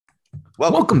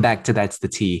Welcome back to That's the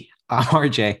T. I'm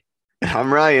RJ,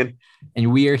 I'm Ryan.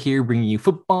 and we are here bringing you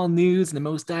football news in the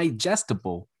most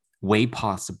digestible way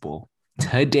possible.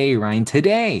 Today, Ryan,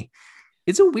 today,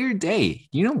 it's a weird day.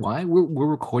 You know why? We're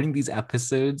recording these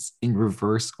episodes in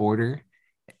reverse order.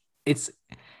 It's,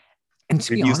 and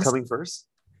to be Reviews honest, coming first.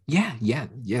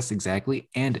 yes, exactly.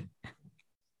 And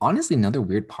honestly, another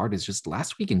weird part is just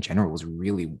last week in general was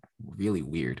really, really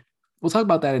weird. We'll talk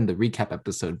about that in the recap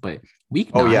episode, but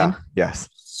week Oh nine, yeah, yes.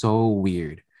 so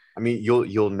weird. I mean,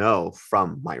 you'll know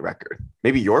from my record.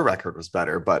 Maybe your record was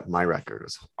better, but my record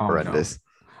was Oh no, horrendous.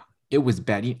 it was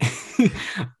bad.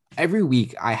 Every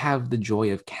week I have the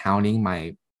joy of counting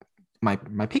my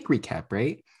pick recap,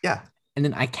 right? Yeah. And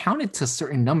then I counted to a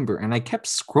certain number and I kept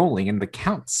scrolling and the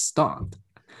count stopped.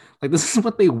 Like this is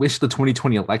what they wish the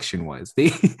 2020 election was. They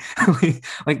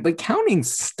like the counting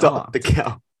Stop the stopped.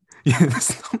 count. Yeah,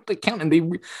 stopped the count.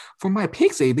 And for my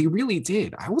picks, they really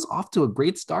did. I was off to a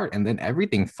great start and then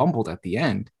everything fumbled at the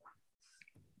end.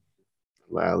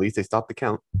 Well, at least they stopped the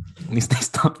count. At least they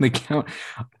stopped the count.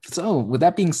 So, with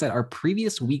that being said, our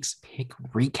previous week's pick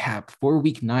recap for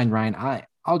week nine, Ryan,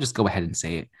 I'll just go ahead and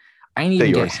say it. I didn't Say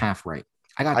even get yours. half right.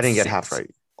 I got I didn't get six. half right.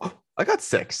 Oh, I got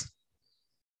six.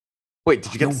 Wait,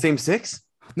 did you get No, the same six?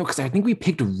 no, because I think we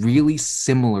picked really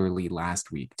similarly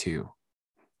last week too.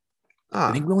 I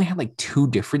Ah, think we only had like two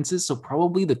differences, so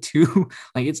probably the two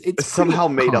like it's somehow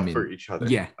pretty made up common. for each other.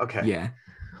 Yeah, Okay. yeah.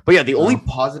 But yeah, the only So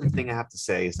positive thing I have to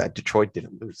say is that Detroit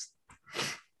didn't lose.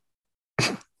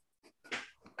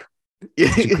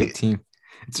 it's a good team.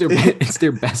 It's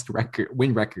their best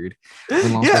win loss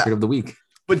Yeah. record of the week.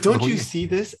 But The don't whole you year. see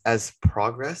this as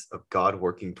progress of God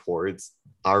working towards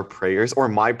our prayers or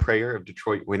my prayer of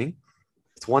Detroit winning?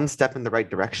 It's one step in the right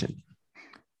direction.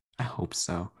 I hope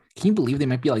so. Can you believe they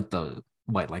might be like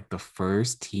the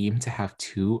first team to have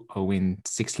two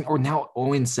 0-16 or now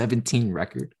 0-17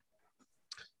 record?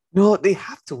 No, they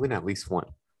have to win at least one.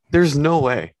 There's no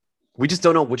way. We just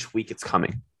don't know which week it's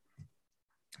coming.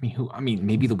 I mean,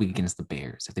 maybe the week against the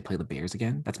Bears. If they play the Bears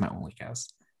again, that's my only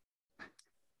guess.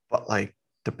 But like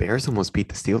the Bears almost beat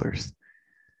the Steelers.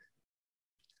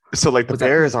 So like the Was that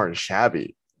Bears aren't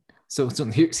shabby. so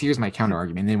here's my counter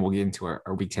argument, and then we'll get into our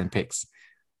week 10 picks.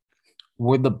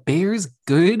 Were the Bears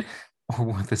good or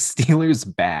were the Steelers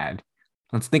bad?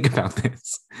 Let's think about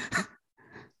this.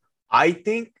 I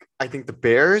think the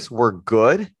Bears were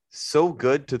good, so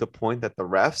good to the point that the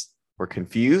refs were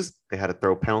confused. They had to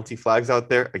throw penalty flags out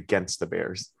there against the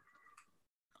Bears.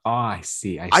 Oh, I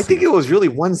see. I I think see. it was really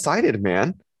one-sided,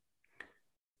 man.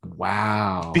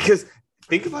 Wow. Because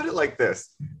think about it like this: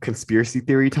 conspiracy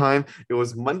theory time. It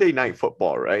was Monday Night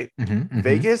Football, right? Mhm.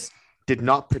 Vegas did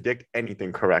not predict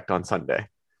anything correct on Sunday.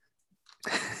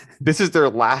 This is their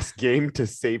last game to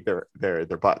save their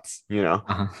butts, you know.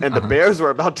 Uh-huh. And the Uh-huh. Bears were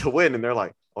about to win, and they're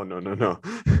like, "Oh no!"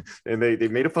 And they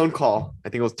made a phone call. I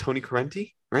think it was Tony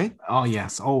Correnti, right? Oh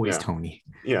yes, always Yeah, Tony.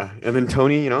 yeah. And then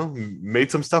Tony,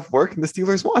 made some stuff work, and the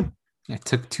Steelers won. Yeah,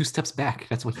 took two steps back.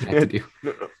 That's what he had to And do.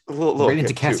 a little Right into hit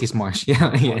too. Cassius Marsh.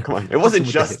 Yeah, yeah. Come on. It wasn't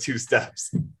With the just 2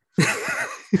 steps.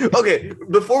 Okay,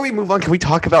 before we move on, can we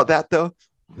talk about that though?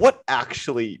 What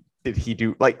actually did he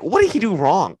do? Like, what did he do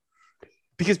wrong?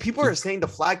 Because people are saying the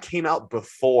flag came out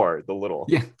before the little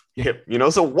Yeah, yeah. hip,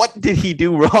 So what did he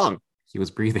do wrong? He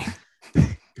was breathing,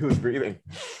 He was breathing.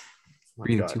 My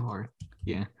breathing God. too hard.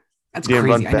 Yeah, that's He didn't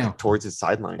crazy. run I know. back towards his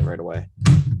sideline right away.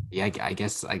 Yeah, I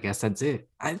guess that's it.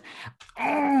 I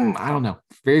don't know.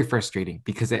 Very frustrating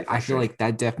because I feel like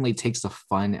that definitely takes the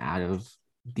fun out of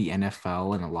the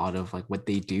NFL and a lot of like what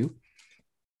they do.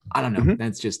 I don't know. Mhm.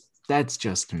 That's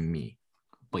just me.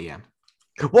 But yeah,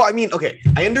 Well, I mean, okay,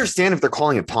 I understand if they're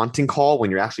calling a taunting call when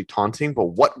you're actually taunting, but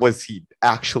what was he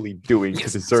actually doing to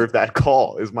Yes. deserve that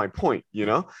call is my point.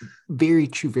 very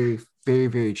true. Very, very,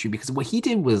 very true. Because what he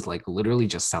did was like literally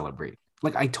just celebrate.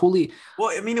 Like I totally. Well,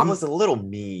 I mean, it was a little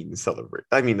mean celebrate.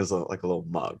 I mean, it's like a little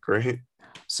mug, right?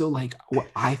 So like what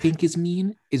I think is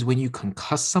mean is when you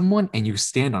concuss someone and you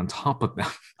stand on top of them.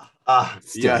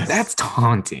 Still, Yes. that's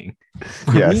taunting.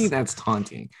 For Yes. me, that's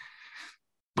taunting.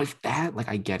 But that, like,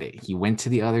 I get it. He went to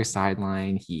the other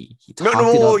sideline. He No,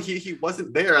 talked it no, up. he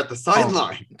wasn't there at the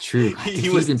sideline. True. He, Did he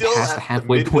was even still past at the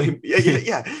halfway midway- point?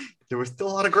 Yeah. There was still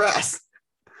a lot of grass.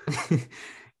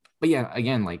 But yeah,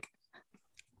 again, like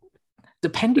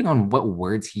depending on what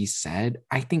words he said,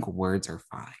 I think words are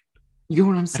fine. You know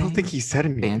what I'm I saying? don't think he said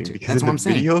anything Banter. because That's in what the I'm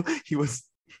saying. video he was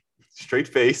straight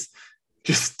face,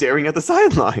 just staring at the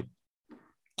sideline.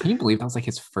 Can you believe that was like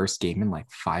his first game in like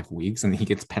 5 weeks and he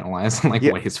gets penalized on like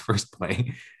Yeah. what his first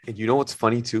play? And you know what's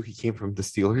funny too? He came from the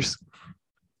Steelers.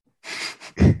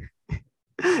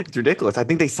 It's ridiculous. I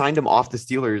think they signed him off the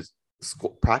Steelers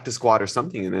practice squad or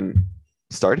something, and then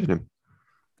started him.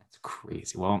 That's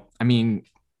crazy. Well, I mean,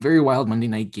 very wild Monday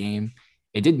night game.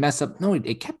 It did mess up. No,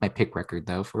 it kept my pick record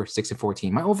though for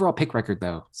 6-14. My overall pick record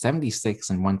though, 76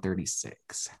 and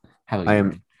 136. How about I you?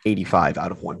 am 85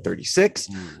 out of 136.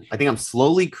 I think I'm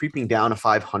slowly creeping down to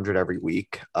 500 every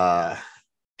week.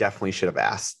 Definitely should have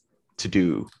asked to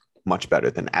do much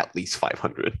better than at least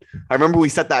 500. I remember we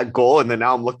set that goal, and then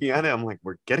now I'm looking at it. I'm like,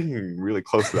 we're getting really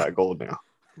close to that goal now.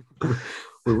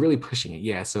 We're really pushing it.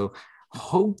 Yeah. So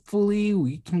hopefully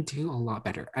we can do a lot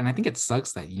better. And I think it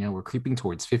sucks that, we're creeping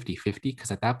towards 50-50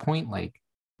 because at that point, like,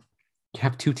 you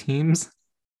have two teams,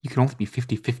 you can only be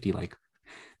 50-50. Like,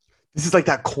 this is like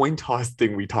that coin toss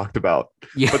thing we talked about.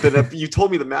 yeah. But then if you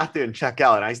told me the math didn't check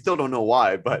out, and I still don't know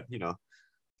why, but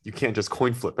you can't just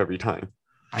coin flip every time.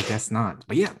 I guess not.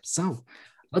 But yeah, so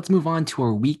let's move on to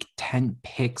our week 10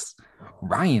 picks.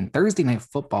 Ryan, Thursday night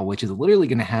football, which is literally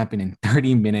going to happen in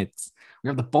 30 minutes. We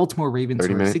have the Baltimore Ravens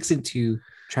who are 6-2,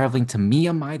 traveling to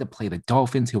Miami to play the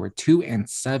Dolphins, who are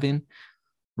 2-7.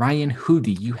 Ryan, who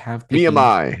do you have picking?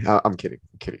 Miami. I'm kidding.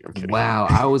 Wow,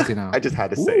 I was going to. I just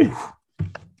had to say.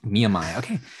 Miami.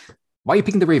 Okay. Why are you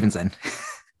picking the Ravens then?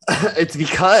 It's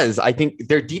because I think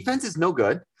their defense is no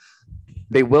good.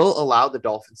 They will allow the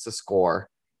Dolphins to score.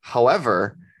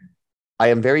 However, I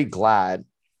am very glad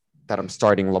that I'm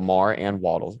starting Lamar and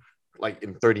Waddle like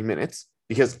in 30 minutes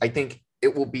because I think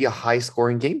it will be a high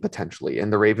scoring game potentially,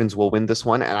 and the Ravens will win this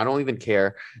one. And I don't even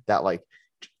care that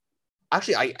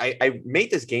actually I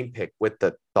made this game pick with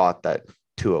the thought that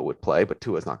Tua would play, but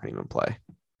Tua's not going to even play.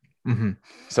 Mm-hmm.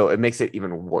 So it makes it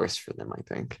even worse for them, I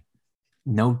think.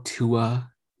 No Tua,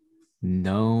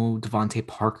 no Devontae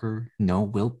Parker, no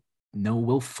Will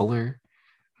Fuller.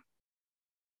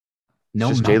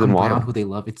 No Malcolm Brown, who they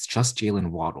love. It's just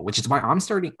Jalen Waddle, which is why I'm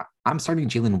starting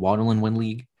Jalen Waddle in one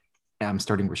league. And I'm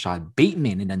starting Rashad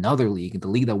Bateman in another league, the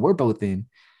league that we're both in.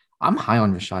 I'm high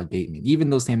on Rashad Bateman, even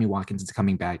though Sammy Watkins is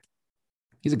coming back.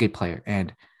 He's a good player,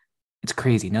 and it's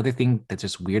crazy. Another thing that's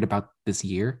just weird about this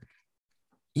year,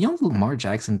 Lamar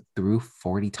Jackson threw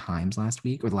 40 times last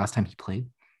week, or the last time he played.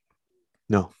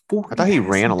 No, I thought he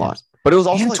ran a lot, but it was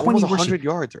also like almost 100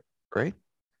 yards, right?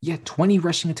 Yeah, 20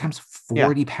 rushing attempts,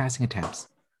 40 passing attempts.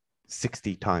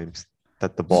 60 times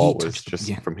that the ball was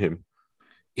just from him.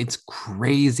 It's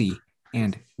crazy.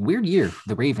 And weird year,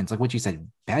 the Ravens, like what you said,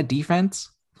 bad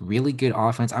defense, really good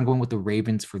offense. I'm going with the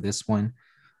Ravens for this one.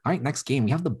 All right, next game,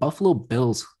 we have the Buffalo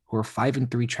Bills, who are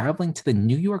 5-3, traveling to the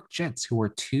New York Jets, who are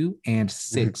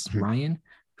 2-6. Ryan,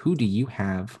 who do you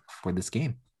have for this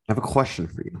game? I have a question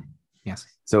for you. Yes.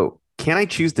 So can I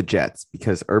choose the Jets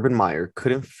because Urban Meyer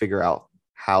couldn't figure out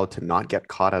how to not get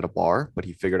caught at a bar, but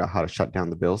he figured out how to shut down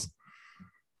the Bills?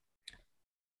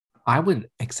 I would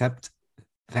accept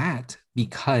that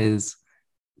because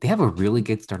they have a really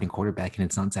good starting quarterback, and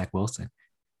it's not Zach Wilson.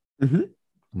 Mm-hmm.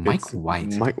 Mike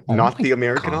White. Not the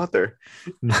American author.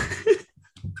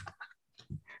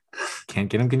 Can't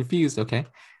get him confused, okay?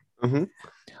 Mm-hmm.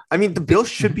 I mean, the Bills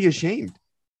should be ashamed.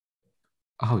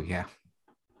 Oh, yeah.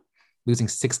 Losing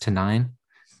 6-9.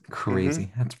 Crazy.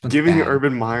 Mm-hmm. That's giving bad.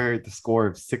 Urban Meyer the score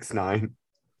of 6-9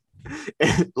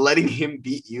 and letting him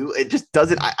beat you. It just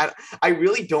doesn't. I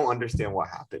really don't understand what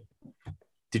happened.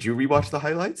 Did you rewatch the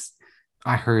highlights?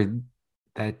 I heard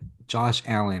that Josh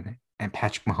Allen and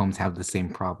Patrick Mahomes have the same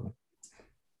problem.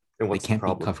 And what's they can't the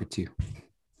problem? beat cover 2.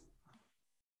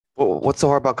 Well, what's so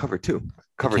hard about cover 2?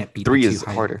 Cover 3 is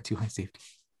harder. Too high safety.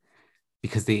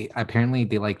 Because they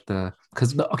like the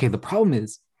problem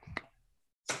is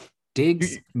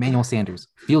Diggs, Emmanuel Sanders,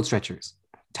 field stretchers,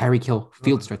 Tyreek Hill,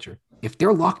 field stretcher. If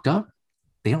they're locked up,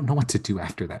 they don't know what to do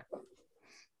after that.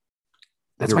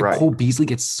 That's why Cole Beasley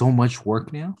gets so much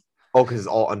work now. Oh, because it's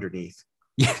all underneath.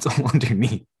 Yeah, it's all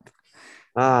underneath.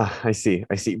 I see.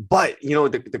 But,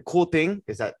 the cool thing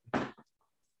is that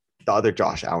the other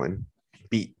Josh Allen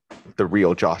beat the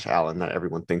real Josh Allen that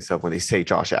everyone thinks of when they say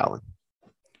Josh Allen.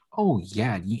 Oh,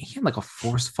 yeah. He had like a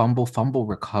forced fumble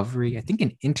recovery. I think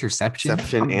an interception.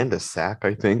 And a sack,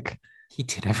 I think. He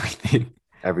did everything.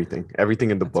 Everything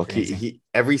in the book. He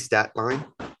every stat line,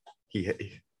 he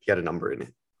had a number in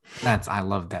it. I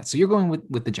love that. So you're going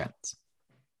with the Jets.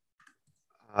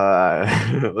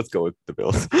 Let's go with the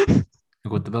Bills. Go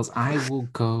with the Bills. I will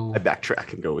go. I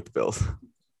backtrack and go with the Bills.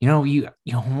 You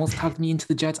almost talked me into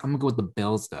the Jets. I'm gonna go with the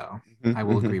Bills, though. I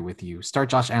will agree with you. Start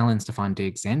Josh Allen, Stephon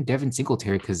Diggs, and Devin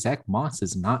Singletary because Zach Moss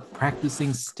is not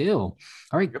practicing still.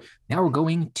 All right, now we're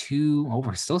going to.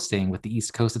 We're still staying with the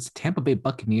East Coast. It's the Tampa Bay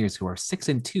Buccaneers, who are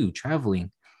 6-2,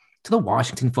 traveling to the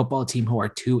Washington Football Team, who are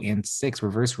 2-6.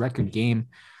 Reverse record game.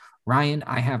 Ryan,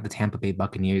 I have the Tampa Bay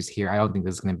Buccaneers here. I don't think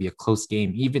this is going to be a close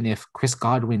game, even if Chris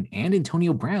Godwin and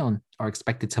Antonio Brown are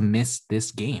expected to miss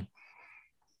this game.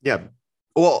 Yeah.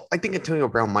 Well, I think Antonio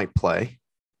Brown might play.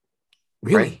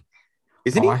 Really? Right?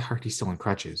 Isn't he? I heard he's still in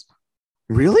crutches.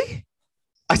 Really?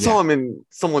 I Yeah. saw him in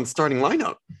someone's starting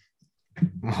lineup.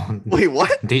 Wait,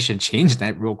 what? They should change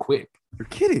that real quick. You're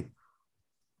kidding.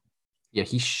 Yeah,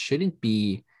 he shouldn't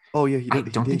be. Oh, yeah. I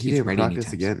don't think he's ready practice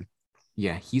anytime again.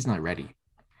 Yeah, he's not ready.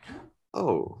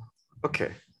 Oh,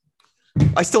 okay.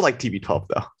 I still like TB12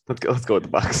 though. Let's go with the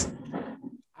Bucks.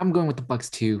 I'm going with the Bucks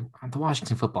too. The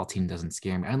Washington football team doesn't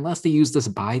scare me unless they use this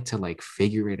bye to like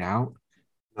figure it out.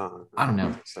 No, I don't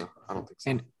know. I don't think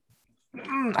so.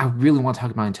 And I really want to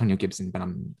talk about Antonio Gibson, but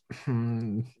I'm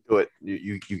Do it.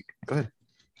 You go ahead.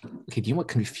 okay. Do you know what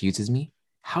confuses me?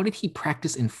 How did he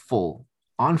practice in full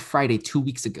on Friday 2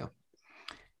 weeks ago,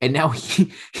 and now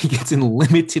he gets in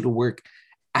limited work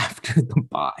after the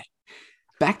bye,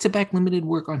 back-to-back limited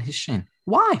work on his shin?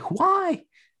 Why?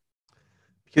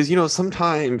 Because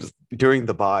sometimes during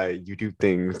the bye you do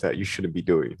things that you shouldn't be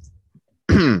doing.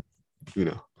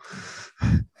 Yeah.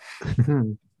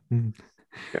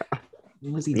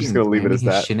 What is he I'm just doing? gonna leave it Slamming as his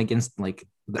that. shin against like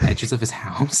the edges of his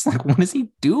house. Like, what is he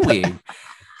doing?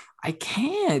 I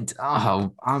can't.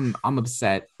 Oh, I'm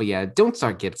upset. But yeah, don't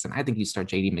start Gibson. I think you start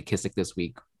JD McKissick this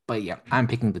week. But yeah, I'm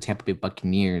picking the Tampa Bay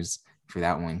Buccaneers for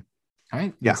that one. All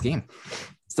right, next game.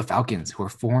 It's the Falcons, who are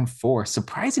 4-4,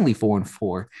 surprisingly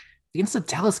 4-4, against the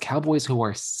Dallas Cowboys, who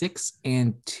are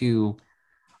 6-2.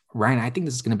 Ryan, I think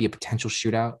this is going to be a potential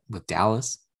shootout with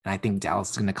Dallas, and I think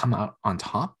Dallas is going to come out on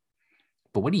top.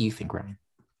 But what do you think, Ryan?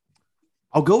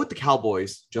 I'll go with the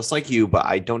Cowboys, just like you, but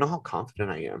I don't know how confident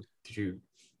I am.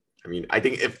 I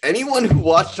think if anyone who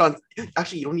watched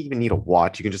actually, you don't even need to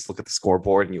watch. You can just look at the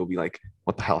scoreboard and you'll be like,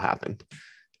 what the hell happened?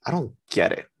 I don't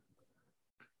get it.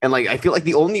 And I feel like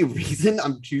the only reason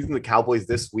I'm choosing the Cowboys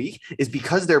this week is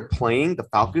because they're playing the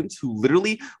Falcons, who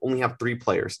literally only have 3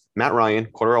 players: Matt Ryan,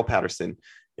 Cordarrelle Patterson,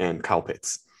 and Kyle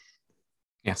Pitts.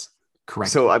 Yes,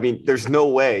 correct. So, there's no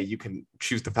way you can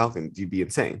choose the Falcons. You'd be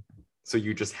insane. So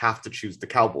you just have to choose the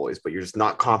Cowboys, but you're just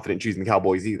not confident choosing the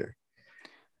Cowboys either.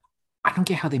 I don't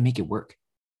get how they make it work.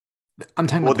 I'm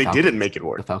talking Well, about the they Falcons. didn't make it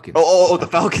work. The Falcons. The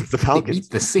Falcons. The They Falcons. beat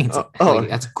the Saints. Oh. Like,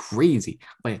 that's crazy.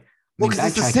 But Because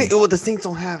it's the Saints. The Saints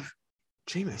don't have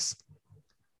Jameis.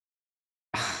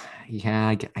 Yeah,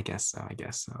 I guess so.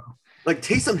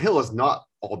 Taysom Hill is not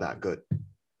all that good.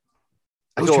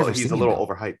 I Who's know Trevor he's a Siemian, little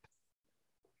though? overhyped.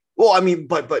 Well,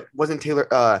 but wasn't Taylor?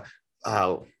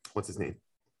 What's his name?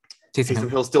 Taysom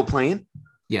Hill still playing?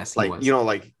 Yes, he was.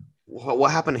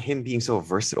 What happened to him being so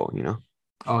versatile?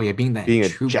 Oh yeah, being a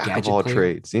true jack gadget of all player.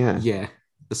 trades. Yeah. Yeah,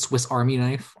 the Swiss Army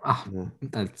knife. Oh, Yeah.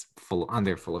 that's full.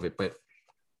 They're full of it. But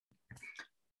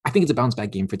I think it's a bounce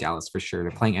back game for Dallas for sure.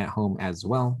 They're playing at home as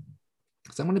well.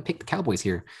 So I'm going to pick the Cowboys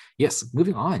here. Yes,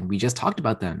 moving on. We just talked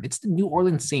about them. It's the New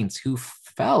Orleans Saints, who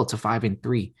fell to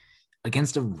 5-3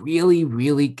 against a really,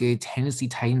 really good Tennessee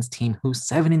Titans team, who's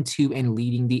 7-2 and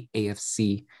leading the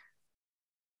AFC.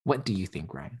 What do you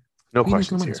think, Ryan? No Who do you think's questions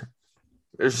gonna win here. this one?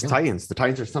 There's just Really? Titans. The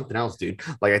Titans are something else, dude.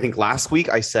 I think last week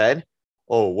I said,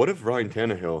 "Oh, what if Ryan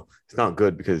Tannehill is not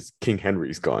good because King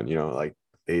Henry's gone?"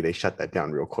 They shut that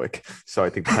down real quick. So I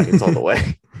think the Titans all the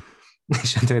way.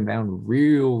 Shut that down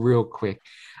real quick.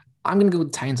 I'm going to go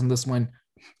with Titans on this one.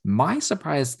 My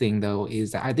surprise thing, though,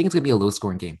 is that I think it's going to be a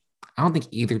low-scoring game. I don't think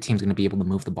either team's going to be able to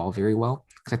move the ball very well,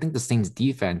 because I think the Saints'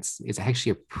 defense is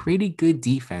actually a pretty good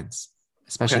defense,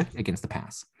 especially against the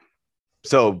pass.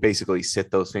 So basically,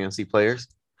 sit those fantasy players.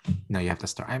 No, you have to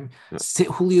start. Sit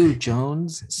Julio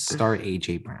Jones, start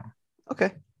A.J. Brown.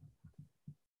 Okay.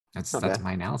 That's bad.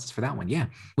 my analysis for that one. Yeah.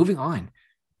 Moving on.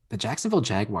 The Jacksonville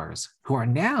Jaguars, who are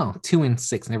now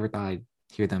 2-6, never thought I'd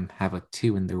hear them have a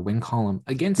 2 in their win column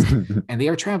against, and they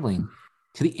are traveling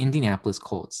to the Indianapolis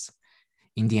Colts,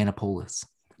 Indianapolis,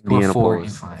 who are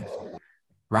 4-5.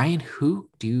 Ryan, who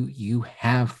do you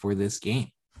have for this game?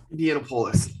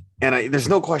 Indianapolis. And there's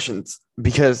no questions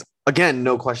because, again,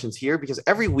 no questions here, because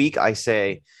every week I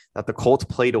say that the Colts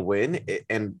play to win,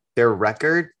 and their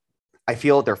record, I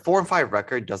feel their 4-5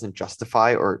 record doesn't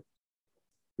justify or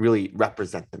really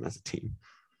represent them as a team,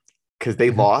 because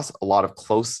they lost a lot of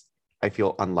close, I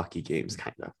feel, unlucky games,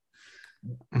 kind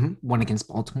of. One against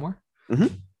Baltimore,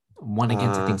 Mhm. one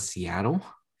against, I think, Seattle,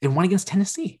 and one against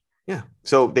Tennessee. Yeah.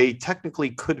 So they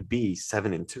technically could be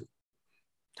 7-2.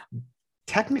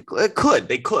 Technically,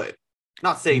 they could.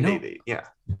 Not saying they. Yeah.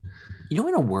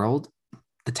 In a world,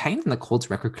 the Titans and the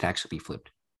Colts record could actually be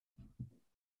flipped.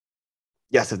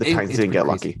 Yes, if the Titans didn't get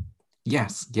lucky.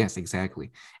 Yes,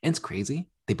 exactly. And it's crazy.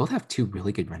 They both have 2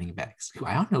 really good running backs who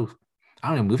I don't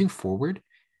know, moving forward,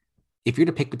 if you're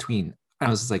to pick between, I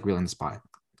was just like real on the spot,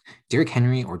 Derrick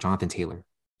Henry or Jonathan Taylor,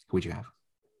 who would you have?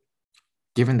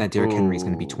 Given that Derrick Henry is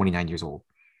going to be Ooh. 29 years old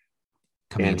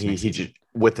coming And into next he season just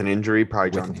with an injury, probably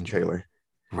with an Jonathan injury, Taylor.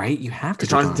 right? You have to Because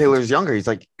go Jonathan Jonathan Taylor's younger. He's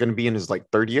like going to be in his like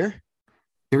third year.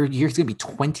 Third year's going to be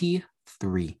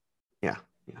 23. Yeah,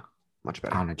 much I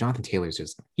better. don't know. Jonathan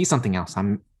Taylor's he's something else.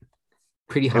 I'm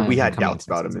pretty high And we on him had coming doubts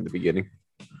into next about him season. in the beginning.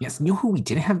 Yes, you know who we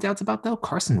didn't have doubts about though?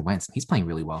 Carson Wentz. He's playing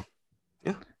really well.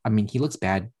 Yeah. I mean, he looks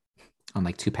bad on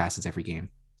like 2 passes every game.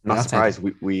 Not surprised.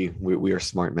 We are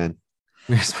smart men.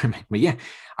 But yeah,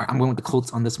 I'm going with the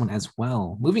Colts on this one as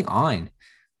well. Moving on,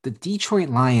 the Detroit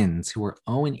Lions, who are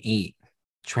 0-8,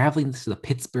 traveling to the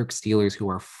Pittsburgh Steelers, who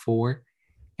are 4-3.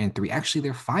 Actually,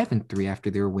 they're 5-3 after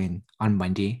their win on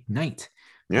Monday night.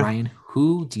 Yeah. Ryan,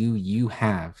 who do you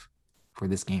have for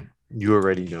this game? You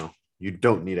already know. You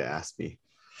don't need to ask me.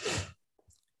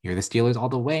 You're the Steelers all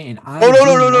the way, and I. Oh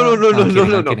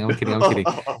no! I'm kidding.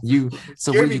 You.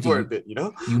 So what did you do? A bit, you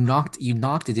know? You knocked.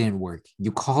 It didn't work.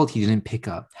 You called. He didn't pick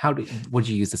up. What did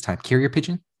you use this time? Carrier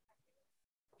pigeon?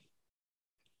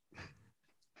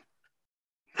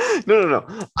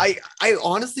 No. I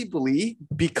honestly believe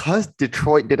because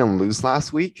Detroit didn't lose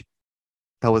last week,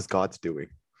 that was God's doing.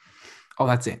 Oh,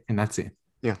 that's it, and that's it.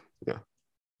 Yeah.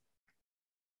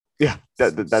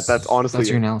 That's honestly that's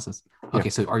your analysis. Okay, Yeah.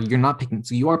 so you're not picking?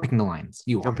 So you are picking the Lions.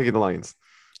 You are. I'm picking the Lions.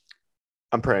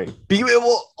 I'm praying.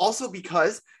 Well, also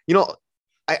because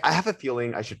I have a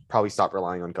feeling I should probably stop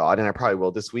relying on God, and I probably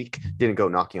will this week. Didn't go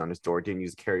knocking on his door. Didn't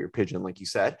use a carrier pigeon like you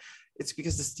said. It's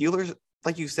because the Steelers,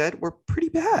 like you said, were pretty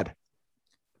bad.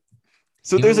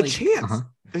 So there's a chance. Uh-huh.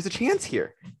 There's a chance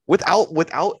here.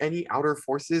 Without any outer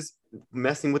forces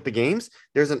messing with the games,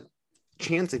 there's a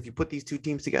chance if you put these two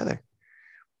teams together.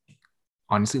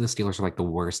 Honestly, the Steelers are like the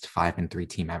worst 5-3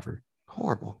 team ever.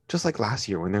 Horrible. Just like last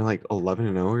year when they're like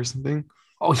 11-0 or something.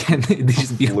 Oh yeah, they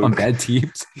just beat up on bad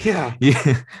teams. Yeah.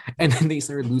 And then they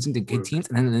started losing to good teams,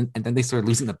 and then they started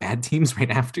losing to bad teams right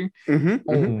after.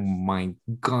 Oh my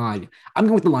god, I'm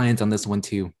going with the Lions on this one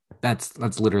too. That's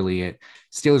literally it.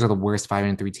 Steelers are the worst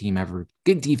 5-3 team ever.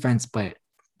 Good defense, but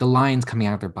the Lions coming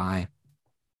out of their bye,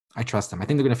 I trust them. I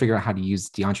think they're going to figure out how to use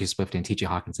DeAndre Swift and TJ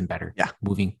Hawkinson better. Yeah.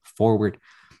 Moving forward.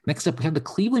 Next up, we have the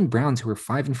Cleveland Browns, who are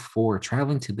 5-4,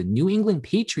 traveling to the New England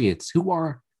Patriots, who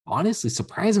are honestly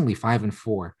surprisingly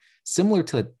 5-4. Similar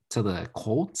to the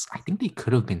Colts, I think they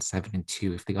could have been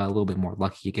 7-2 if they got a little bit more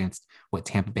lucky against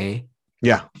Tampa Bay.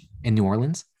 Yeah. And New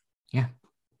Orleans. Yeah.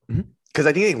 Because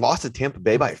I think they lost to Tampa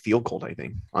Bay by a field goal, I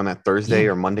think, on that Thursday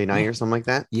or Monday night or something like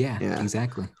that. Yeah,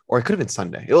 exactly. Or it could have been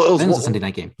Sunday. It was a Sunday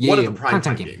night game. One of the prime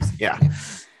time games. Yeah.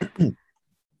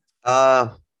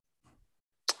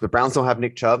 The Browns don't have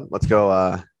Nick Chubb. Let's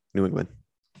go New England.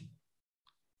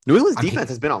 New England's defense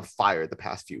has been on fire the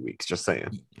past few weeks. Just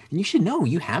saying. You should know.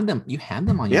 You have them. You have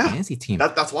them on your fantasy team.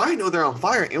 That's why I know they're on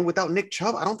fire. And without Nick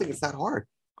Chubb, I don't think it's that hard.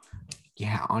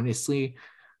 Yeah, honestly,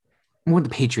 I'm with the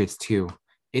Patriots too.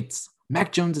 It's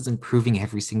Mac Jones is improving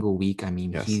every single week. I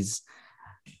mean, he's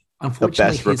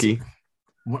unfortunately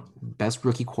the best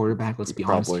rookie quarterback. Let's be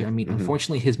honest here. I mean,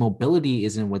 unfortunately, his mobility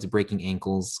isn't what's breaking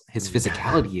ankles. His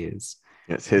physicality is.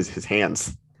 Yes, his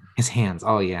hands. His hands.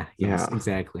 Oh yeah. Yes,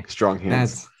 exactly. Strong hands.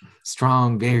 That's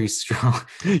strong, very strong.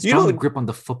 Strong grip on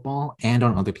the football and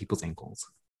on other people's ankles.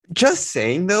 Just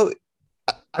saying though,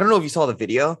 I don't know if you saw the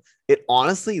video. It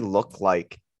honestly looked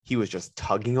like he was just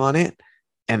tugging on it,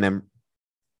 and then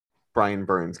Brian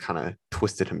Burns kind of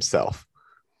twisted himself,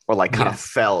 or like kind of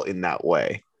fell in that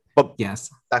way. But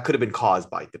that could have been caused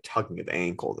by the tugging of the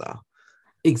ankle, though.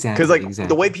 Exactly. Because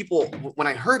the way people, when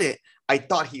I heard it, I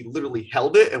thought he literally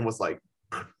held it and was like,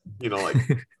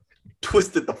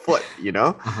 twisted the foot,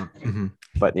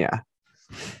 But yeah,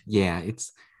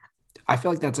 I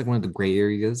feel like that's like one of the gray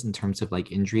areas in terms of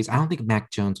like injuries. I don't think Mac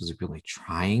Jones was really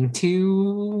trying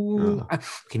to. I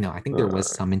think there was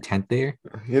some intent there.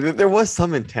 Yeah, there was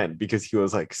some intent because he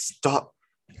was like, "Stop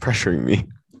pressuring me."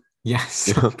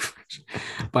 Yes,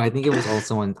 but I think it was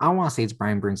also I don't want to say it's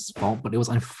Brian Burns' fault, but it was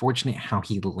unfortunate how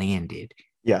he landed.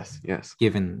 Yes.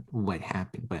 Given what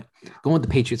happened, but going with the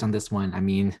Patriots on this one, I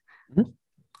mean,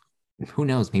 who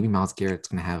knows? Maybe Myles Garrett's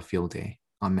going to have a field day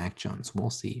on Mac Jones. We'll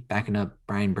see. Backing up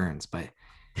Brian Burns, but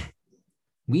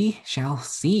we shall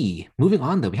see. Moving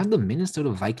on, though, we have the Minnesota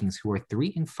Vikings, who are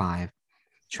 3-5,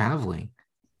 traveling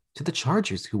to the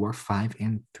Chargers, who are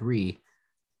 5-3.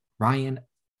 Ryan,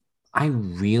 I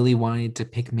really wanted to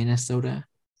pick Minnesota,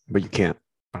 but you can't.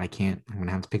 But I can't. I'm going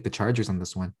to have to pick the Chargers on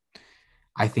this one.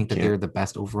 I think that they're the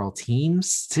best overall team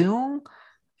still.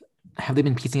 Have they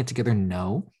been piecing it together?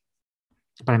 No.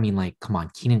 But I mean, like, come on.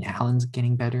 Keenan Allen's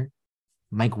getting better.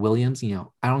 Mike Williams, I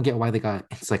don't get why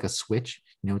it's like a switch.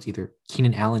 It's either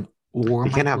Keenan Allen or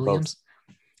You can't Mike have both. Williams.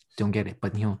 Don't get it.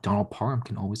 But Donald Parham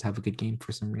can always have a good game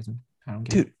for some reason. I don't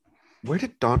get it. Dude, where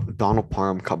did Donald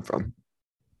Parham come from?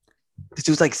 This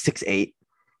dude's like 6'8".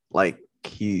 Like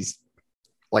he's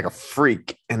like a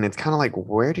freak. And it's kind of like,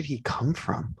 where did he come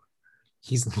from?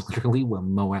 He's literally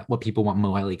what people want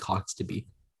Mo Alley Cox to be.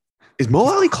 Is Mo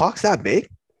Alley Cox that big?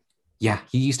 Yeah,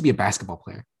 he used to be a basketball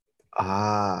player.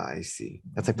 Ah, I see.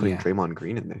 That's like putting Draymond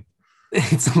Green in there.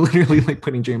 It's literally like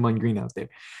putting Draymond Green out there.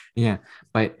 Yeah,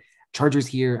 but Chargers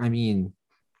here, I mean,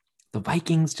 the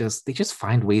Vikings they just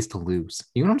find ways to lose.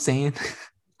 You know what I'm saying?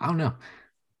 I don't know.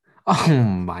 Oh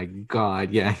my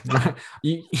God. Yeah.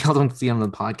 Y'all don't see on the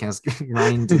podcast.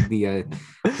 Ryan did the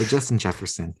Justin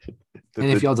Jefferson. And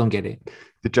if y'all don't get it,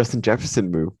 the Justin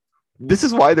Jefferson move. This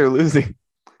is why they're losing.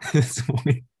 I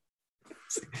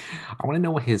want to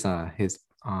know what his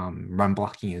run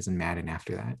blocking is in Madden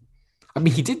after that. I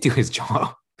mean, he did do his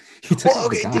job.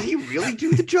 Did he really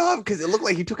do the job? Because it looked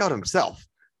like he took out himself.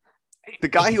 The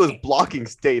guy he was blocking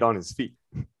stayed on his feet.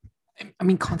 I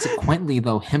mean, consequently,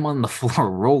 though, him on the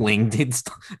floor rolling did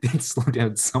slow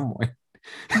down somewhat.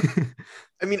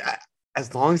 I mean,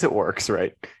 as long as it works,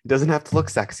 right? It doesn't have to look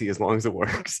sexy as long as it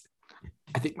works.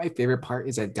 I think my favorite part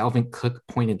is that Dalvin Cook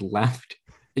pointed left,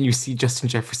 and you see Justin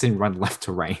Jefferson run left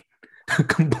to right,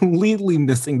 completely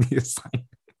missing the assignment.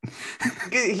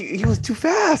 He was too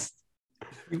fast.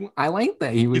 I like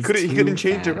that. He couldn't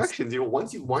change directions.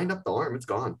 Once you wind up the arm, it's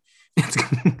gone.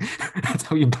 That's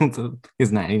how he built up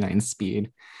his 99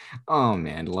 speed. Oh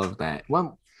man, love that.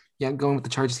 Well, yeah, going with the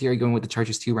Chargers here. Are you going with the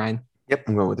Chargers too, Ryan? Yep,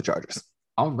 I'm going with the Chargers.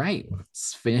 All right,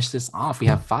 let's finish this off. We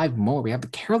have 5 more. We have the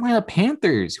Carolina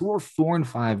Panthers, who are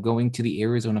 4-5, going to the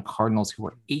Arizona Cardinals, who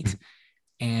are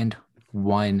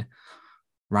 8-1.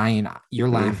 Ryan, you're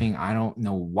laughing. I don't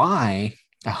know why.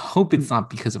 I hope it's not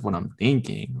because of what I'm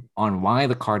thinking on why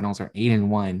the Cardinals are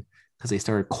 8-1, because they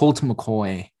started Colt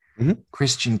McCoy,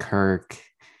 Christian Kirk,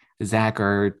 Zach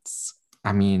Ertz.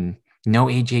 I mean, no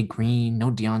AJ Green,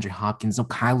 no DeAndre Hopkins, no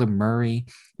Kyler Murray,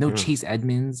 no Chase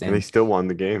Edmonds. And they still won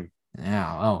the game.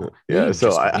 Yeah.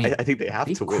 So I think they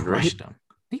have to win, right?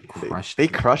 They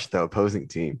crushed the opposing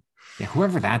team. Yeah,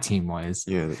 whoever that team was.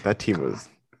 Yeah, that team was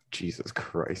Jesus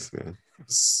Christ, man.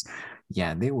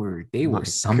 Yeah, they were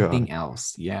something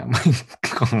else. Yeah, my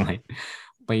God.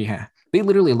 But yeah, they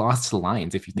literally lost to the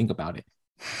Lions if you think about it.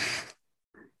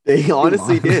 They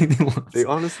honestly did. They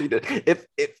honestly did. If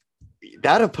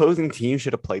that opposing team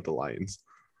should have played the Lions.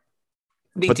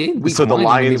 They did. So the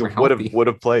Lions would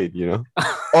have played,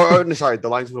 or sorry, the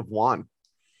Lions would have won.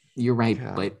 You're right,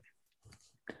 but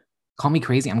call me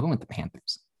crazy. I'm going with the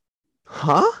Panthers.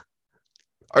 Huh?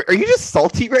 Are you just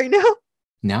salty right now?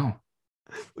 No.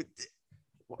 What?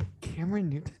 Cameron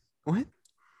Newton? What?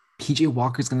 PJ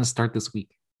Walker's going to start this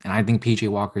week, and I think PJ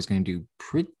Walker is going to do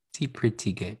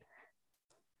pretty good.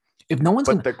 If no one's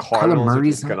the Cardinals are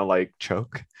just going to like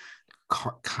choke.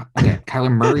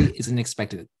 Kyler Murray isn't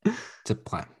expected to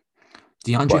play.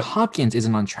 DeAndre Hopkins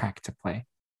isn't on track to play.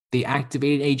 They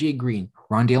activated AJ Green.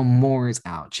 Rondale Moore is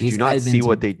out. Did you not see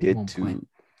what they did to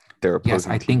their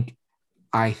opposing team?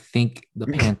 I think the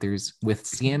Panthers with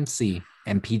CMC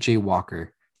and PJ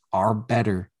Walker are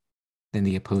better than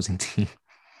the opposing team.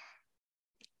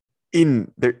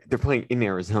 They're playing in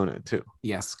Arizona too.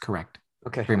 Yes, correct.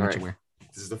 Okay, very much aware.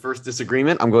 This is the first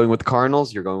disagreement. I'm going with the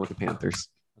Cardinals. You're going with the Panthers.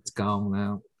 Let's go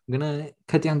now. I'm gonna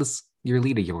cut down your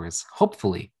lead of yours,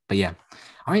 hopefully. But yeah.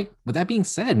 All right. With that being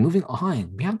said, moving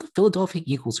on, we have the Philadelphia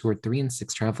Eagles, who are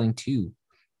 3-6, traveling to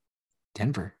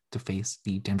Denver to face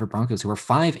the Denver Broncos, who are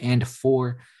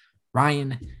 5-4.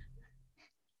 Ryan,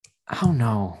 I don't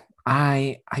know.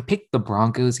 I picked the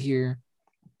Broncos here,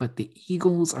 but the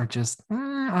Eagles are just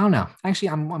I don't know. Actually,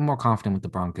 I'm more confident with the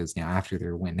Broncos now after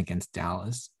their win against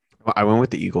Dallas. I went with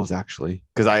the Eagles actually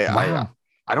because I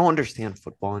don't understand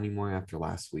football anymore after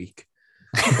last week.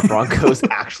 The Broncos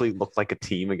actually looked like a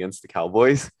team against the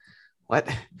Cowboys. What?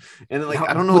 And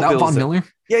I don't know. Without Von Miller?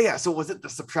 Yeah. So was it the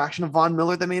subtraction of Von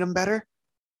Miller that made him better?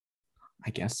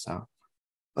 I guess so.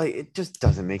 It just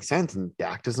doesn't make sense. And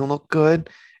Dak doesn't look good.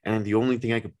 And the only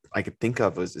thing I could think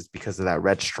of is because of that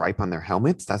red stripe on their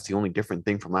helmets. That's the only different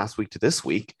thing from last week to this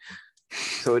week.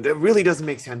 So it really doesn't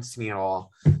make sense to me at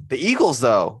all. The Eagles,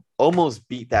 though, almost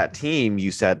beat that team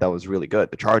you said that was really good,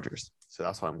 the Chargers. So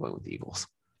that's why I'm going with the Eagles.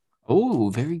 Oh,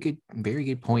 very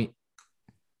good point.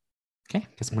 Okay,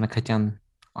 guess I'm going to cut down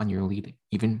on your lead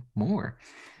even more.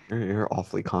 You're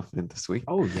awfully confident this week.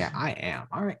 Oh, yeah, I am.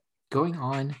 All right, going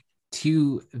on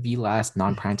to the last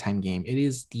non-primetime game. It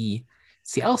is the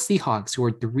Seattle Seahawks, who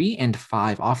are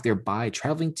 3-5 off their bye,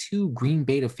 traveling to Green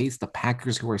Bay to face the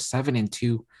Packers, who are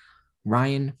 7-2.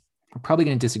 Ryan, we're probably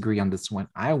going to disagree on this one.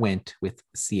 I went with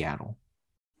Seattle.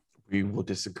 We will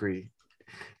disagree.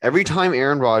 Every time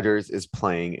Aaron Rodgers is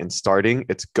playing and starting,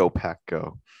 it's go pack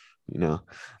go. You know,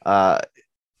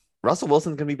 Russell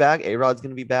Wilson's gonna be back. A-Rod's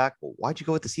gonna be back. Well, why'd you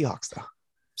go with the Seahawks though?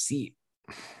 See,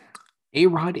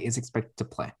 A-Rod is expected to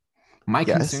play. My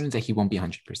concern is that he won't be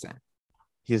 100%.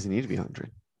 He doesn't need to be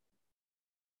 100.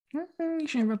 You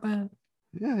sure about that?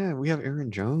 Yeah. We have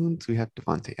Aaron Jones. We have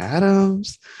Devontae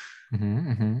Adams.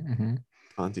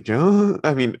 Devontae Jones.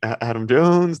 I mean, Adam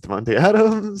Jones. Devontae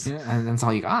Adams. Yeah, and that's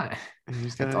all you got.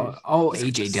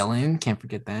 AJ Dillon. Can't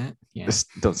forget that. Yeah.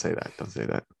 Don't say that. Don't say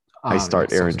that. I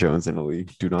start Aaron Jones in the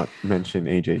league. Do not mention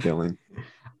AJ Dillon.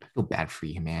 I feel bad for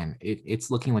you, man.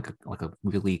 It's looking like a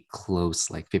really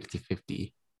close, like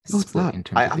 50-50 split.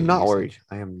 It's not. I'm not worried.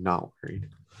 I am not worried.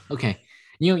 Okay.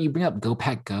 You bring up Go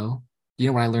Pack Go. You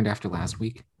know what I learned after last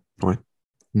week? What?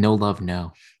 No love,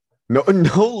 no. No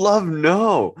love,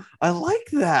 no. I like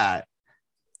that.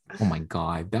 Oh my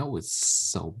God. That was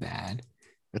so bad.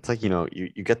 It's like, you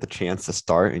get the chance to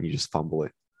start and you just fumble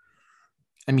it.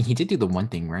 I mean, he did do the one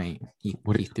thing right. He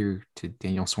threw to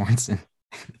Daniel Swanson.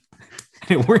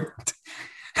 And it worked.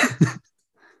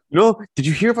 Did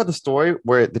you hear about the story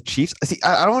where the Chiefs? See,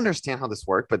 I don't understand how this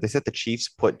worked, but they said the Chiefs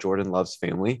put Jordan Love's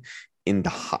family in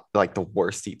the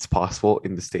worst seats possible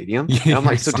in the stadium. Yeah, and I'm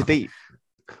like, so did they?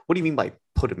 What do you mean by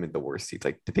put him in the worst seats?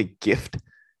 Like, did they gift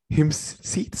him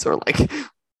seats, or like,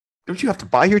 don't you have to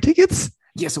buy your tickets?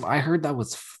 Yeah, so I heard that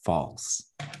was false.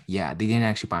 Yeah, they didn't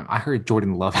actually buy him. I heard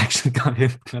Jordan Love actually got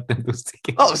them those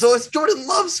tickets. Oh, so it's Jordan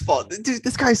Love's fault. Dude,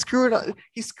 this guy's screwing up.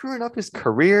 He's screwing up his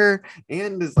career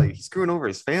and he's screwing over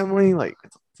his family. Like,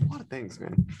 it's a lot of things,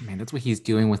 man. Man, that's what he's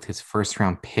doing with his first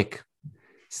round pick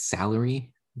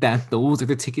salary. Those are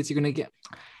the tickets you're gonna get.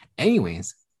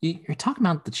 Anyways, you're talking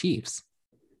about the Chiefs,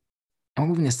 and we're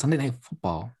moving to Sunday Night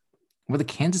Football, where the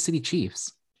Kansas City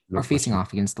Chiefs are facing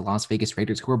off against the Las Vegas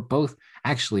Raiders, who are both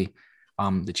actually,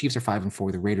 the Chiefs are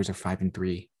 5-4, the Raiders are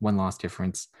 5-3, 1 loss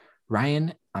difference.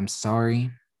 Ryan, I'm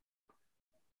sorry.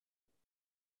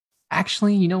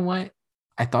 Actually, you know what?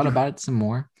 I thought about it some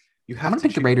more. I'm gonna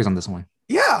pick the Raiders on this one.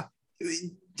 Yeah,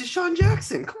 Deshaun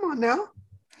Jackson, come on now.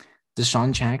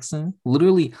 Deshaun Jackson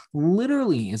literally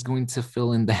is going to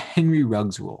fill in the Henry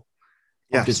Ruggs role.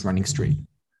 Yes. Just running straight.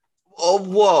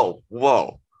 Oh,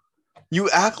 whoa. You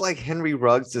act like Henry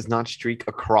Ruggs does not streak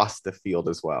across the field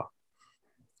as well.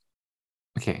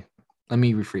 Okay, let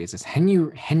me rephrase this.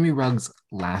 Henry Ruggs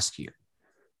last year.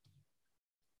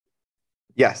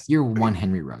 Yes. Year 1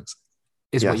 Henry Ruggs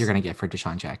is what you're going to get for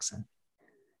Deshaun Jackson.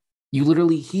 He will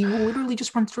literally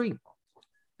just run straight.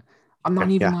 I'm not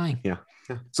even lying. Yeah.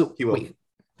 So he will. Wait.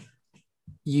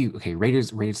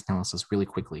 Raiders analysis really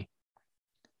quickly.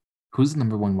 Who's the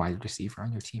number 1 wide receiver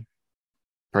on your team?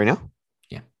 Right now?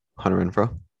 Yeah. Hunter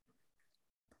Renfrow.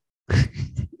 I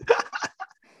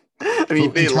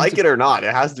mean, they like it or not,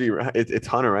 it has to be. It's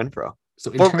Hunter Renfrow.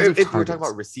 So if we're talking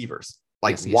about receivers,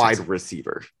 like wide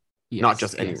receiver, not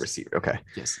just any receiver. Okay.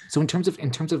 Yes. So in terms of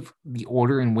the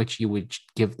order in which you would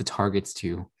give the targets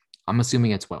to, I'm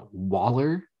assuming it's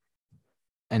Waller,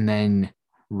 and then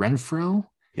Renfrow.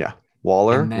 Yeah,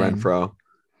 Waller, Renfrow,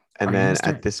 and then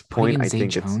at this point, I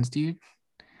think Zay Jones, dude.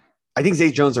 I think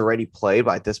Zay Jones already played,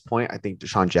 but at this point, I think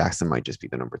Deshaun Jackson might just be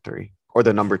the number 3 or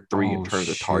the number 3 in terms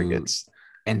of targets.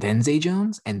 And then Zay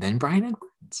Jones, and then Bryan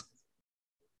Edwards.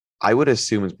 I would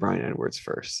assume it's Bryan Edwards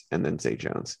first, and then Zay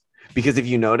Jones. Because if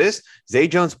you notice, Zay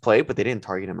Jones played, but they didn't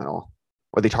target him at all.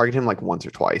 Or they targeted him like once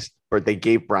or twice. Or they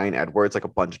gave Bryan Edwards like a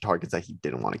bunch of targets that he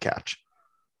didn't want to catch.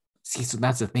 See, so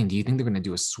that's the thing. Do you think they're going to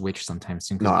do a switch sometime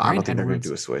soon? No, I don't think they're going to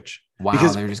do a switch. Wow,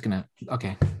 because they're just going to...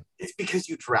 Okay. It's because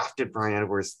you drafted Bryan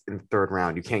Edwards in the 3rd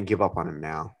round. You can't give up on him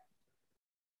now.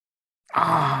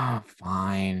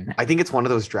 Fine. I think it's one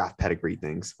of those draft pedigree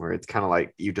things where it's kind of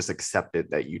like you just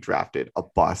accepted that you drafted a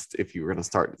bust if you were going to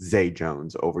start Zay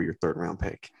Jones over your 3rd round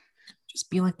pick. Just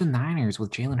be like the Niners with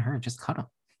Jalen Hurts. Just cut him.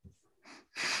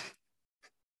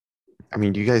 I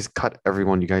mean, you guys cut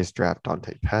everyone. You guys draft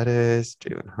Dante Pettis,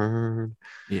 Jalen Hurts.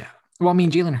 Yeah. Well, I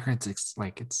mean, Jalen Hurts, it's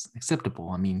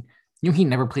acceptable. I mean, he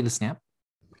never played a snap.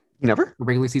 Never? A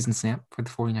regular season snap for the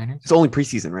 49ers. It's only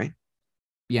preseason, right?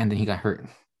 Yeah, and then he got hurt.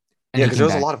 Yeah, because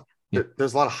there's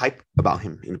a lot of hype about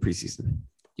him in the preseason.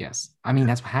 Yes. I mean,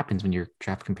 that's what happens when your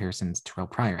draft comparisons Terrell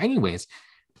Pryor. Anyways,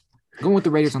 going with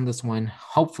the Raiders on this one,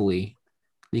 hopefully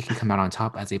they can come out on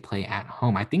top as they play at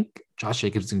home. I think Josh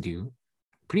Jacobs can do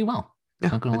pretty well.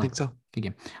 Yeah, I think so. Good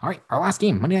game. All right, our last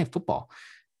game, Monday Night Football.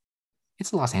 It's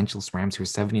the Los Angeles Rams, who are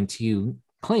 7-2,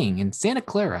 playing in Santa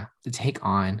Clara to take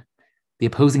on the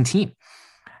opposing team.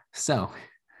 So,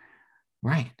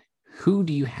 Ryan, Who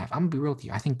do you have? I'm gonna be real with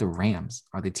you. I think the Rams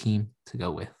are the team to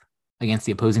go with against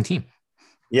the opposing team.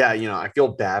 Yeah, I feel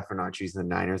bad for not choosing the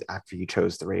Niners after you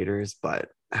chose the Raiders, but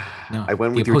No, I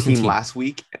went the with your opposing team team. last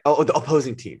week. Oh, the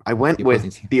opposing team. I went The with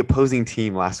opposing team. the opposing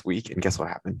team last week, and guess what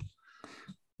happened?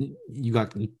 I You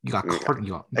got got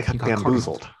cardinaled.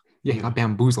 bamboozled. Yeah, you got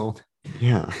bamboozled.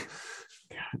 Yeah.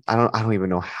 I don't even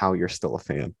know how you're still a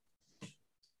fan.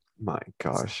 My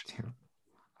gosh.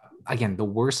 Again, the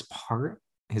worst part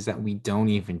is that we don't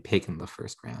even pick in the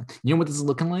first round. You know what this is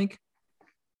looking like?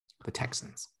 The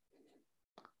Texans.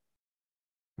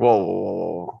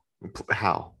 Whoa.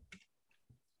 How?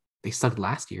 They sucked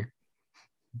last year.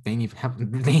 They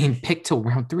didn't pick till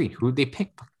round 3. Who did they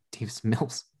pick? Davis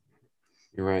Mills.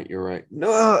 You're right.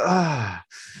 No,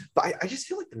 but I just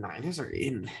feel like the Niners are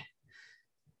in.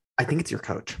 I think it's your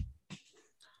coach.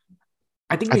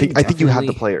 I think you have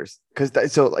the players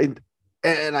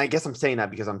and I guess I'm saying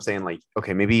that because I'm saying like,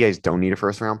 okay, maybe you guys don't need a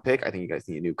first round pick. I think you guys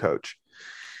need a new coach.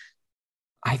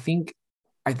 I think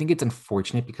it's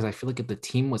unfortunate because I feel like if the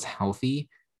team was healthy,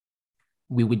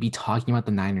 we would be talking about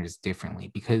the Niners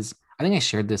differently, because I think I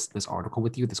shared this article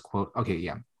with you, this quote. Okay,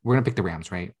 yeah. We're going to pick the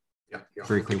Rams, right? Yeah.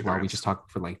 Very clear. While we just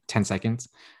talked for like 10 seconds.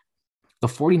 The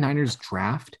 49ers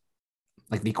draft,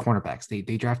 like the cornerbacks,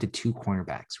 they drafted 2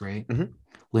 cornerbacks, right? Mm-hmm.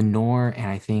 Lenore and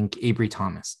I think Avery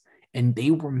Thomas. And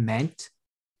they were meant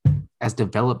as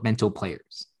developmental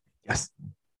players. Yes.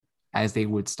 As they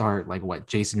would start like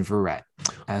Jason Verrett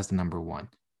as the number 1.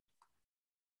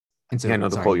 And so I know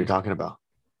the quote you're talking about.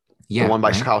 Yeah. The one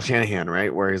by Kyle Shanahan,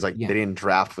 right? Where he's like, they didn't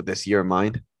draft with this year in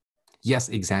mind. Yes,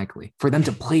 exactly. For them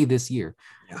to play this year.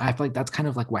 Yeah. I feel like that's kind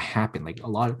of like what happened. Like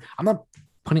I'm not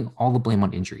putting all the blame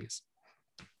on injuries,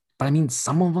 but I mean,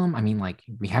 some of them, like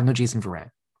we have no Jason Verrett.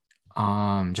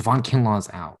 Javon Kinlaw's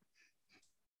out.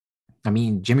 I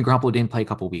mean, Jimmy Garoppolo didn't play a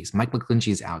couple of weeks. Mike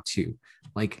McGlinchey is out too.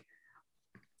 Like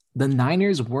the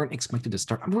Niners weren't expected to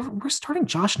start. We're starting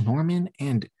Josh Norman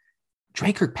and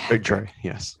Drake Kirkpatrick.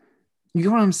 Yes. You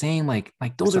know what I'm saying? Like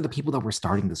those are the people that we're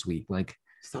starting this week. Like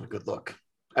it's not a good look.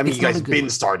 I mean, you guys have been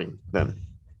starting them.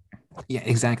 Yeah,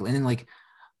 exactly. And then like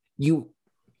you're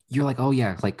like, oh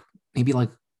yeah, like maybe like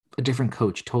a different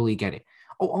coach. Totally get it.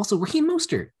 Oh, also Raheem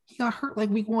Mostert. He got hurt like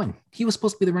week 1. He was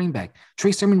supposed to be the running back.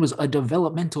 Trey Sermon was a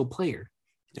developmental player,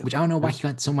 which I don't know why he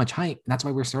got so much hype. That's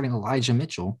why we're starting Elijah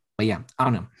Mitchell. But yeah, I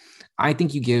don't know. I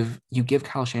think you give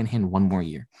Kyle Shanahan 1 more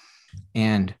year,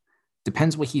 and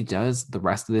depends what he does the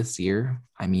rest of this year.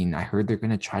 I mean, I heard they're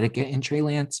going to try to get in Trey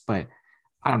Lance, but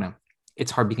I don't know.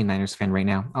 It's hard being a Niners fan right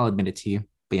now. I'll admit it to you.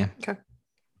 But yeah. Okay.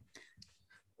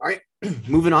 All right.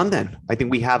 Moving on then. I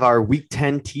think we have our week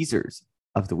 10 teasers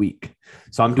of the week.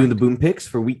 So I'm doing the boom picks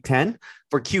for week 10.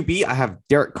 For QB, I have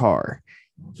Derek Carr.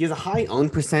 He has a high own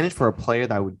percentage for a player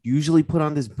that I would usually put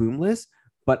on this boom list,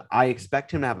 but I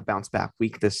expect him to have a bounce back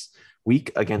week this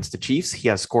week against the Chiefs. He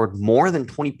has scored more than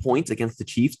 20 points against the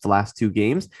Chiefs the last 2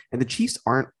 games, and the Chiefs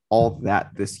aren't all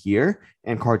that this year,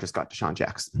 and Carr just got Deshaun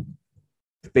Jackson.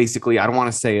 Basically, I don't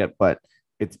want to say it, but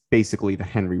it's basically the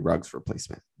Henry Ruggs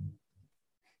replacement.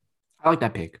 I like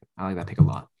that pick. A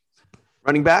lot.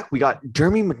 Running back, we got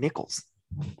Jeremy McNichols.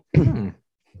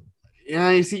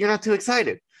 Yeah, you see, you're not too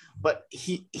excited. But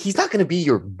he's not going to be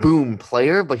your boom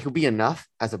player, but he'll be enough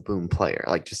as a boom player.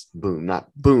 Like just boom, not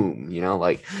boom,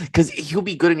 like because he'll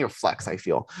be good in your flex, I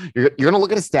feel. You're going to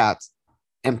look at his stats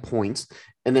and points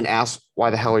and then ask, why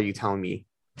the hell are you telling me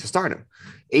to start him?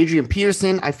 Adrian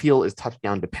Peterson, I feel, is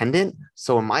touchdown dependent.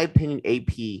 So in my opinion,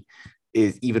 AP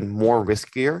is even more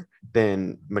riskier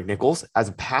than McNichols. As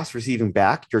a pass receiving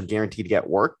back, you're guaranteed to get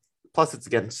work. Plus, it's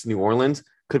against New Orleans.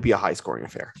 Could be a high-scoring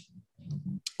affair.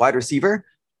 Wide receiver,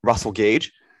 Russell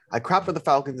Gage. I crap for the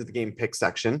Falcons in the game pick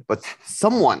section, but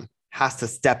someone has to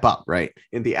step up, right?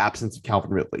 In the absence of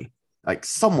Calvin Ridley. Like,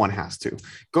 someone has to.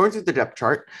 Going through the depth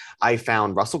chart, I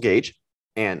found Russell Gage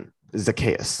and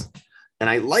Zacchaeus. And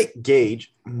I like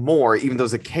Gage more, even though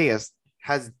Zacchaeus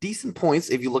has decent points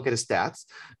if you look at his stats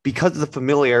because of the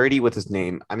familiarity with his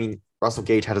name. I mean, Russell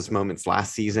Gage had his moments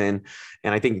last season,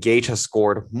 and I think Gage has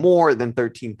scored more than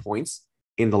 13 points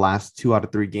in the last 2 out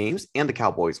of 3 games, and the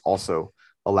Cowboys also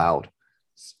allowed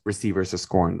receivers to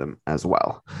score on them as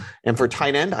well. And for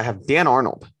tight end, I have Dan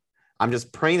Arnold. I'm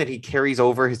just praying that he carries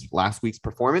over his last week's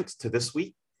performance to this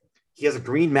week. He has a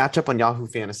green matchup on Yahoo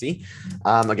Fantasy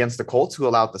against the Colts, who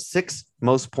allowed the 6th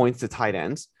most points to tight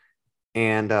ends.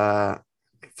 And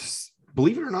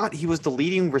believe it or not, he was the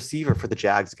leading receiver for the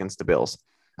Jags against the Bills.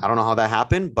 I don't know how that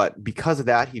happened, but because of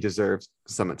that, he deserves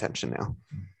some attention now.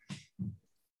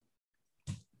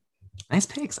 Nice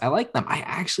picks. I like them. I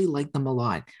actually like them a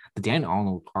lot. The Dan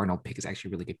Arnold pick is actually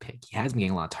a really good pick. He has been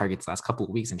getting a lot of targets the last couple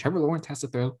of weeks, and Trevor Lawrence has to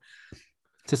throw.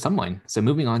 to someone. So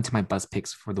moving on to my bust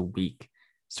picks for the week.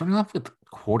 Starting off with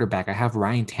quarterback, I have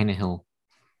Ryan Tannehill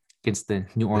against the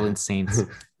New Orleans Saints.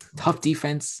 Tough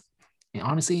defense. And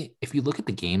honestly, if you look at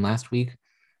the game last week,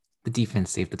 the defense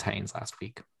saved the Titans last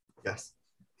week. Yes.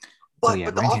 So,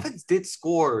 But the offense did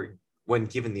score when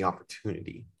given the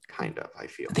opportunity, kind of, I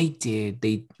feel. They did.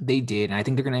 They did. And I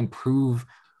think they're going to improve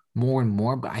more and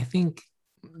more. But I think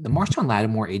the Marshawn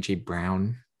Lattimore, AJ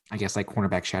Brown, I guess like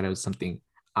cornerback shadow is something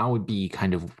I would be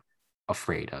kind of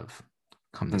afraid of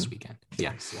come this weekend.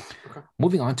 Yeah. Okay.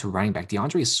 Moving on to running back,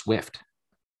 DeAndre Swift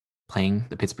playing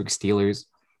the Pittsburgh Steelers.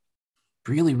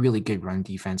 Really, really good run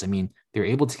defense. I mean, they're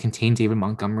able to contain David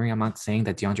Montgomery. I'm not saying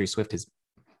that DeAndre Swift is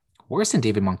worse than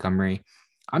David Montgomery.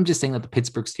 I'm just saying that the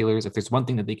Pittsburgh Steelers, if there's one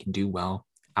thing that they can do well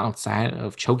outside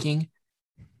of choking,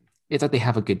 it's that they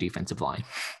have a good defensive line.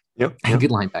 Yep. And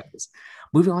good linebackers.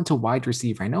 Moving on to wide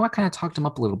receiver. I know I kind of talked him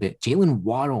up a little bit. Jalen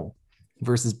Waddle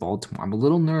versus Baltimore. I'm a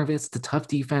little nervous. It's a tough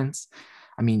defense.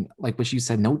 I mean, like what you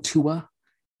said, no Tua.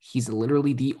 He's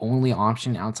literally the only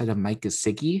option outside of Mike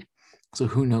Gesicki. So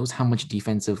who knows how much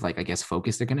defensive,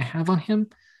 focus they're going to have on him.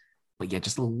 But yeah,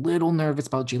 just a little nervous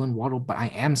about Jalen Waddle, but I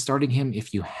am starting him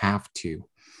if you have to.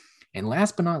 And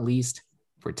last but not least,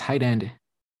 for tight end,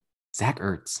 Zach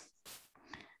Ertz.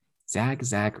 Zach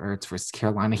Ertz versus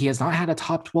Carolina. He has not had a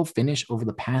top 12 finish over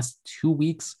the past 2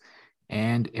 weeks.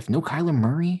 And if no Kyler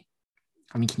Murray,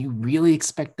 I mean, can you really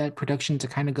expect that production to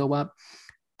kind of go up?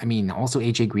 I mean, also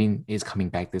AJ Green is coming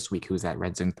back this week, who's that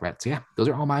red zone threat. So yeah, those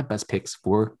are all my best picks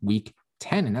for week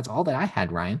 10. And that's all that I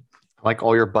had, Ryan. I like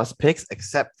all your bust picks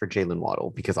except for Jalen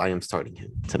Waddle because I am starting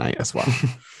him tonight as well.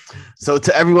 So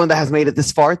to everyone that has made it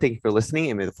this far, thank you for listening,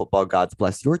 and may the football gods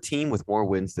bless your team with more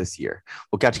wins this year.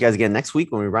 We'll catch you guys again next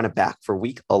week when we run it back for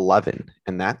week 11,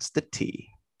 and that's the T.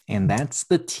 And that's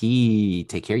the T.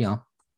 Take care, y'all.